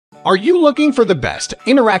Are you looking for the best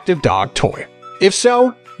interactive dog toy? If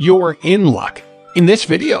so, you're in luck. In this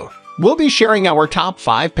video, we'll be sharing our top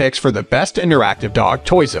 5 picks for the best interactive dog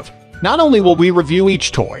toys of. Not only will we review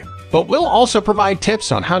each toy, but we'll also provide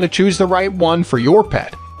tips on how to choose the right one for your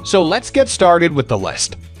pet. So let's get started with the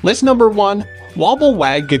list. List number 1. Wobble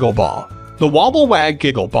Wag Giggle Ball. The Wobble Wag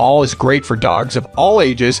Giggle Ball is great for dogs of all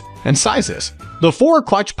ages and sizes. The 4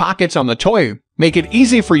 clutch pockets on the toy make it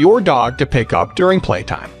easy for your dog to pick up during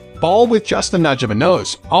playtime. Ball with just the nudge of a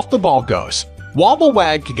nose, off the ball goes. Wobble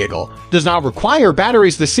Wag Giggle does not require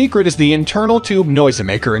batteries. The secret is the internal tube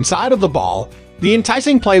noisemaker inside of the ball. The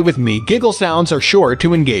enticing play with me giggle sounds are sure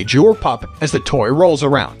to engage your pup as the toy rolls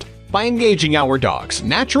around. By engaging our dog's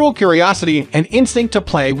natural curiosity and instinct to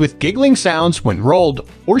play with giggling sounds when rolled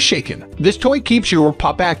or shaken, this toy keeps your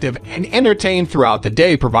pup active and entertained throughout the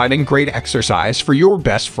day, providing great exercise for your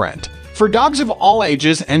best friend. For dogs of all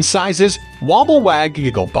ages and sizes, Wobble Wag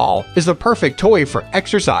Giggle Ball is the perfect toy for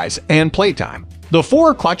exercise and playtime. The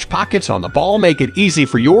 4 clutch pockets on the ball make it easy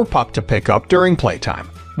for your pup to pick up during playtime.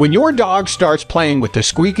 When your dog starts playing with the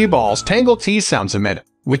squeaky ball's tangle tease sounds emit,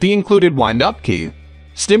 with the included wind-up key,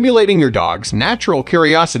 stimulating your dog's natural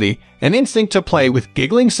curiosity and instinct to play with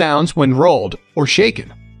giggling sounds when rolled or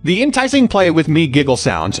shaken. The enticing play with me giggle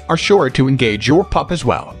sounds are sure to engage your pup as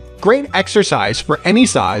well. Great exercise for any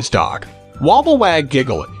size dog. Wobble Wag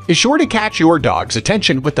Giggle is sure to catch your dog's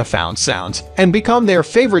attention with the found sounds and become their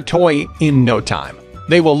favorite toy in no time.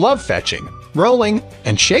 They will love fetching, rolling,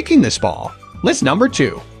 and shaking this ball. List number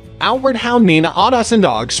 2. Outward Hound Nina Ottosson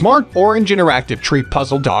Dog Smart Orange Interactive Treat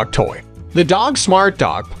Puzzle Dog Toy. The Dog Smart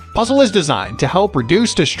Dog Puzzle is designed to help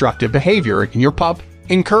reduce destructive behavior in your pup,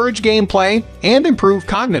 encourage gameplay, and improve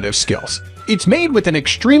cognitive skills. It's made with an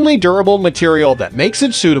extremely durable material that makes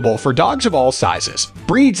it suitable for dogs of all sizes,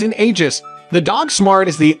 breeds, and ages. The Dog Smart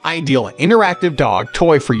is the ideal interactive dog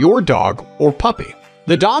toy for your dog or puppy.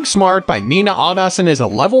 The Dog Smart by Nina Ottosson is a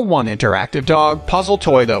level 1 interactive dog puzzle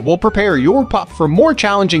toy that will prepare your pup for more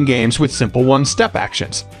challenging games with simple one-step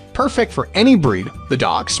actions. Perfect for any breed, the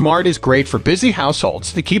Dog Smart is great for busy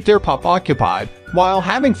households to keep their pup occupied while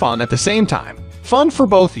having fun at the same time. Fun for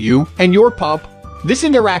both you and your pup. This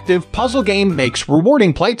interactive puzzle game makes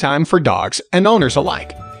rewarding playtime for dogs and owners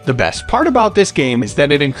alike. The best part about this game is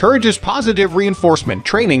that it encourages positive reinforcement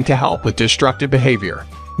training to help with destructive behavior.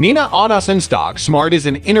 Nina Ottosson's Dog Smart is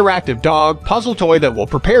an interactive dog puzzle toy that will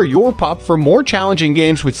prepare your pup for more challenging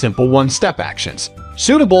games with simple one-step actions,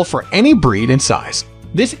 suitable for any breed and size.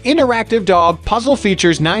 This interactive dog puzzle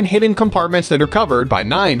features 9 hidden compartments that are covered by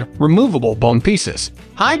 9 removable bone pieces.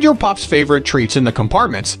 Hide your pup's favorite treats in the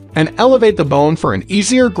compartments and elevate the bone for an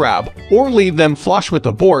easier grab, or leave them flush with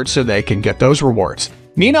the board so they can get those rewards.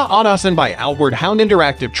 Nina Ottosson by Outward Hound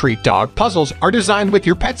Interactive Treat Dog Puzzles are designed with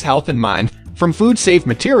your pet's health in mind, from food-safe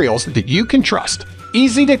materials that you can trust.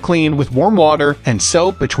 Easy to clean with warm water and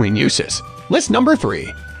soap between uses. List number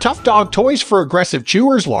 3. Tough Dog Toys for Aggressive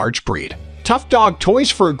Chewers Large Breed. Tough Dog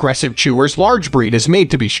Toys for Aggressive Chewers Large Breed is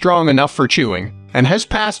made to be strong enough for chewing and has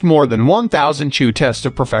passed more than 1,000 chew tests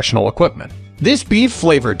of professional equipment. This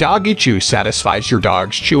beef-flavored doggy chew satisfies your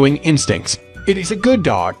dog's chewing instincts. It is a good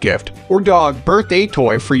dog gift or dog birthday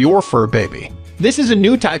toy for your fur baby. This is a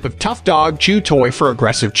new type of Tough Dog Chew toy for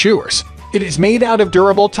aggressive chewers. It is made out of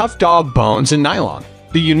durable tough dog bones and nylon.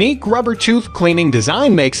 The unique rubber tooth cleaning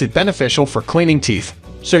design makes it beneficial for cleaning teeth,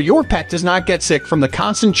 so your pet does not get sick from the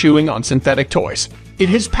constant chewing on synthetic toys. It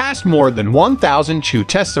has passed more than 1,000 chew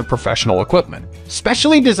tests of professional equipment,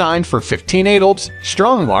 specially designed for 15 adults,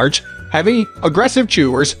 strong, large, heavy, aggressive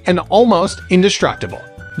chewers, and almost indestructible.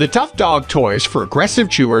 The Tough Dog Toys for Aggressive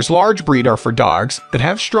Chewers Large Breed are for dogs that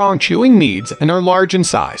have strong chewing needs and are large in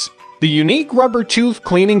size. The unique rubber tooth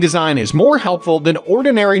cleaning design is more helpful than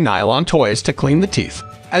ordinary nylon toys to clean the teeth.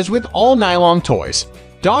 As with all nylon toys,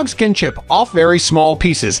 dogs can chip off very small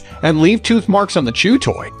pieces and leave tooth marks on the chew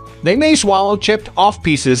toy. They may swallow chipped off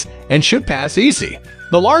pieces and should pass easy.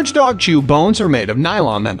 The large dog chew bones are made of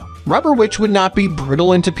nylon and rubber, which would not be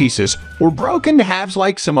brittle into pieces or broken to halves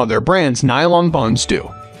like some other brands' nylon bones do.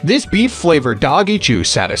 This beef-flavored doggy chew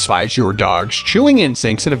satisfies your dog's chewing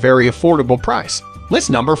instincts at a very affordable price. List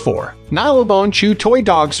number 4. Nylabone Chew Toy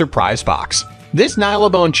Dog Surprise Box. This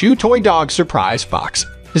Nylabone Chew Toy Dog Surprise Box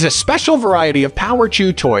is a special variety of power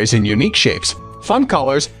chew toys in unique shapes, fun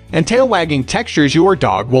colors, and tail-wagging textures your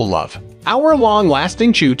dog will love. Our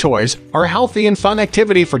long-lasting chew toys are a healthy and fun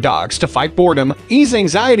activity for dogs to fight boredom, ease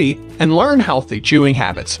anxiety, and learn healthy chewing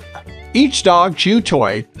habits. Each dog chew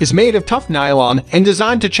toy is made of tough nylon and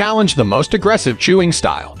designed to challenge the most aggressive chewing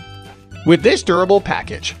style. With this durable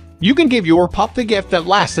package, you can give your pup the gift that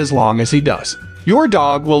lasts as long as he does. Your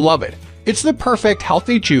dog will love it. It's the perfect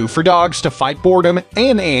healthy chew for dogs to fight boredom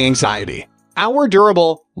and anxiety. Our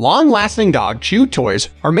durable, long-lasting dog chew toys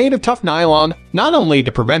are made of tough nylon not only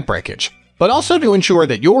to prevent breakage, but also to ensure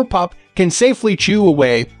that your pup can safely chew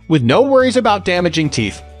away with no worries about damaging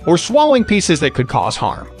teeth or swallowing pieces that could cause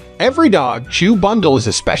harm. Every dog chew bundle is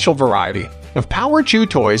a special variety of power chew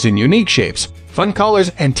toys in unique shapes, fun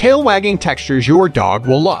colors, and tail-wagging textures your dog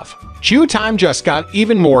will love. Chew time just got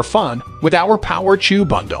even more fun with our Power Chew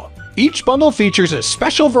bundle. Each bundle features a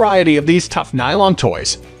special variety of these tough nylon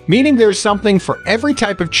toys, meaning there's something for every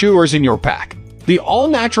type of chewers in your pack. The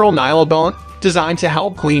all-natural Nylabone, designed to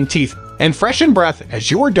help clean teeth and freshen breath as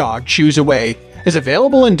your dog chews away, is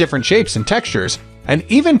available in different shapes and textures, and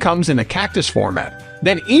even comes in a cactus format.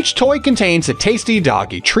 Then each toy contains a tasty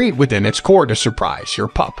doggy treat within its core to surprise your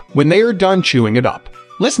pup when they are done chewing it up.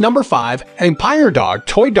 List number 5. AIMPIRE Dog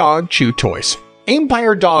Toy Dog Chew Toys.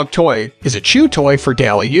 AIMPIRE Dog Toy is a chew toy for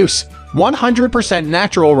daily use. 100%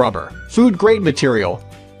 natural rubber, food-grade material.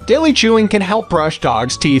 Daily chewing can help brush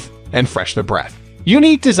dogs' teeth and fresh their breath.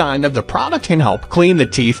 Unique design of the product can help clean the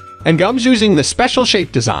teeth and gums using the special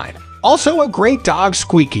shape design. Also a great dog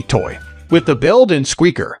squeaky toy with the built-in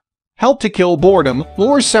squeaker. Help to kill boredom,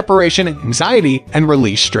 lures separation anxiety, and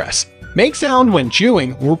release stress. Make sound when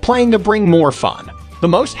chewing or playing to bring more fun. The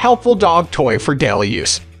most helpful dog toy for daily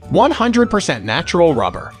use. 100% natural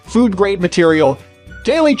rubber, food-grade material.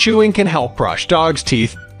 Daily chewing can help brush dogs'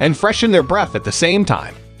 teeth and freshen their breath at the same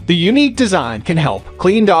time. The unique design can help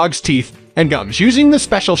clean dogs' teeth and gums using the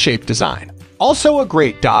special shape design. Also a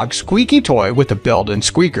great dog squeaky toy with a built-in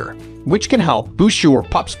squeaker, which can help boost your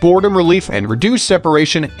pup's boredom relief and reduce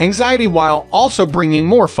separation anxiety while also bringing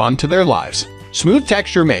more fun to their lives. Smooth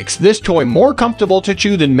texture makes this toy more comfortable to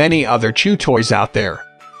chew than many other chew toys out there,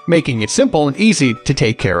 making it simple and easy to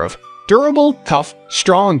take care of. Durable, tough,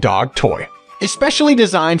 strong dog toy. Especially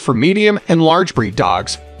designed for medium and large breed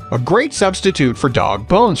dogs, a great substitute for dog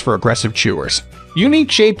bones for aggressive chewers.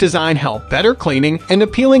 Unique shape design help better cleaning and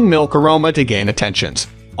appealing milk aroma to gain attentions.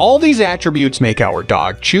 All these attributes make our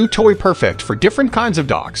dog chew toy perfect for different kinds of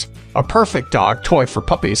dogs. A perfect dog toy for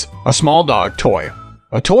puppies, a small dog toy,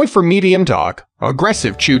 a toy for medium dog,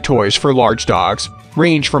 aggressive chew toys for large dogs,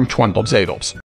 range from 12 adults.